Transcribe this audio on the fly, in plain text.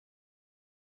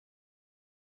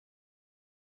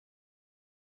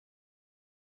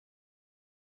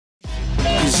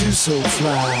Cause you so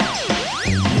fly.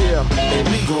 Yeah, And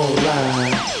we gon'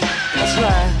 ride. that's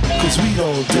right. Cause we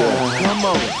don't die. Come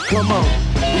on, come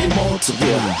on. We multiply.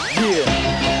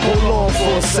 Yeah. Hold on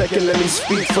for a second, let me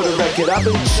speak for the record. I've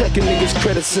been checking niggas'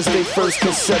 credit since they first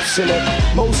conception.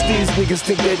 And most these niggas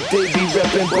think that they be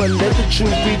reppin', but let the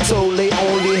truth be told, they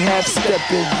only half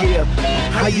steppin'. Yeah,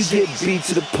 how you get beat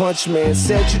to the punch, man?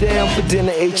 Sat you down for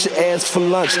dinner, ate your ass for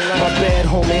lunch. My bad,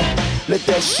 homie. Let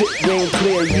that shit ring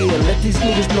clear, yeah. Let these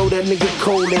niggas know that nigga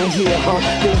cold in here, huh?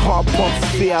 They heart pump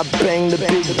fear, I bang the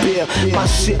big beer. My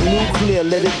shit nuclear,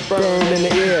 let it burn in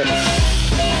the air.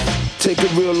 Take a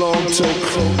real long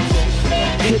toke.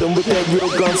 Hit them with that real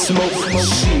gun smoke.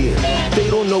 Shit, they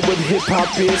don't know what hip-hop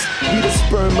is. We the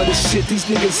sperm of the shit, these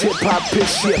niggas hip-hop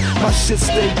piss, yeah. My shit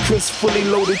stay crisp, fully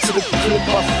loaded to the clip.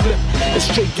 I flip and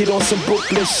straight get on some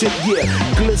Brooklyn shit, yeah.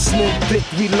 Glistening thick,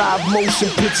 we live motion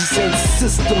pictures and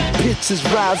system pitches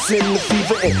rising the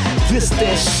fever. And this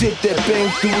that shit that bang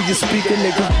through your speaker,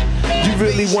 nigga. You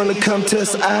really wanna come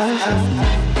test I?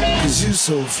 Cause you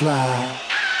so fly.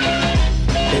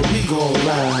 And we gon'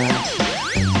 ride.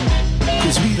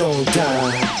 Cause we don't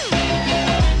die.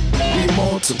 We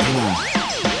multiply.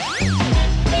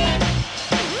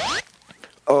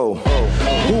 Oh,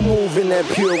 who move in that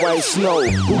pure white snow?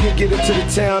 Who can get into the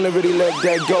town and really let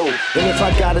that go? And if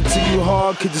I got it to you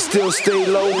hard, could you still stay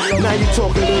low? Now you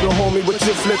talking little homie, but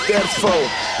you flip that foe.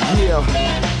 Yeah,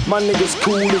 my niggas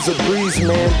cool as a breeze,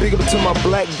 man. Big up to my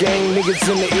black gang niggas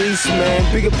in the east,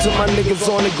 man. Big up to my niggas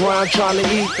on the grind trying to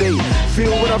eat. They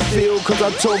feel what I feel, cause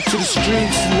I talk to the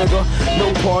streets, nigga.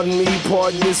 No pardon me,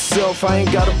 pardon yourself. I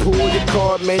ain't gotta pull your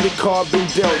card, man. Your card been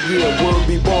dealt. Yeah, world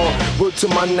be born. Work to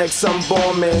my next, I'm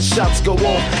born, man. Shots go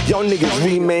off, y'all niggas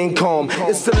remain calm.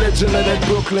 It's the legend of that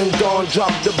Brooklyn Dawn.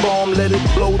 Drop the bomb, let it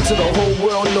blow to the whole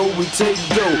world. Know we take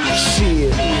dough.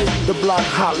 Shit, the block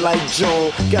hot like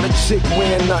Joan. Got a chick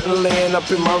wearing nothing, laying up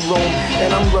in my room,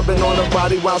 and I'm rubbing on her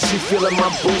body while she feeling my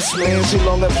boots, man. She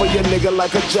longing for your nigga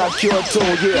like a Jack tune,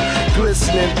 yeah.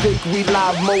 Glistening thick, we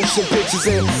live motion pictures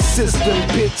and system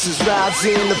pitches,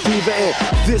 rising the fever and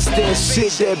this that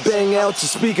shit that bang out your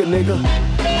speaker, nigga.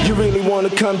 You really wanna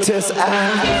come test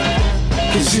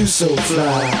I? Cause you so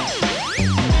fly.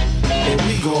 And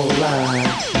we gon' ride.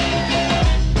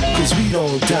 Cause we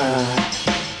don't die.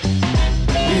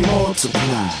 We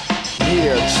multiply.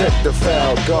 Yeah, check the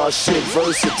foul, God shit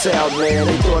versatile, man.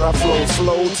 They thought I flowed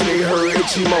slow till they heard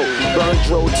itchy mo. Burn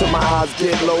dro till my eyes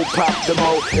get low, pop the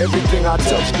mo. Everything I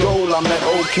touch gold, I'm that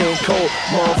old King Cole.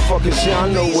 Motherfuckers, yeah, I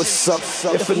know what's up.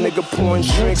 If a nigga pouring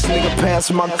drinks, nigga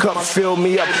pass my cup, fill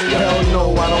me up. Hell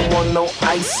no, I don't want no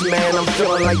ice, man. I'm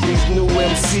feeling like these new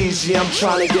MCs, yeah, I'm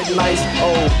trying to get nice.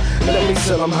 Oh, let me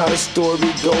tell them how the story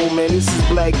go, man. This is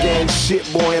black gang shit,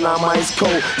 boy, and I'm ice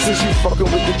cold. Since you fucking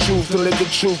with the truth, to let the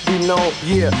truth be known.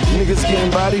 Yeah, niggas getting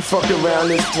body fucking around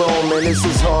this throne, man. This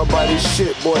is hard body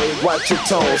shit, boy. Watch your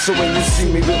tone. So when you see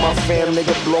me with my fam,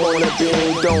 nigga blowing a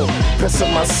bean dome, press up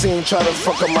my scene, try to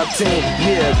fuck up my team.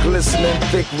 Yeah, glistening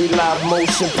thick, we live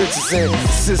motion pictures and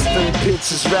system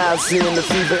pitches, rising the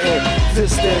fever and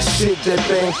this that shit that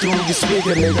bang through your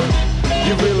speaker, nigga.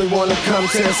 You really wanna come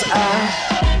test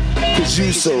I? Cause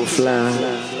you so fly.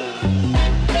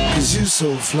 Cause you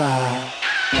so fly.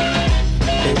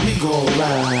 And we gon'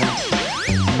 ride.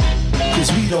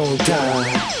 Cause we don't die.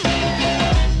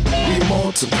 We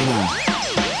multiply.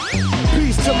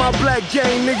 Peace to my black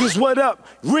gang niggas, what up?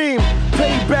 Ream,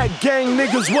 payback gang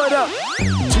niggas, what up?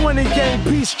 20 gang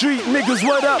P Street niggas,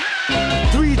 what up?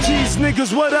 3Gs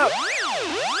niggas, what up?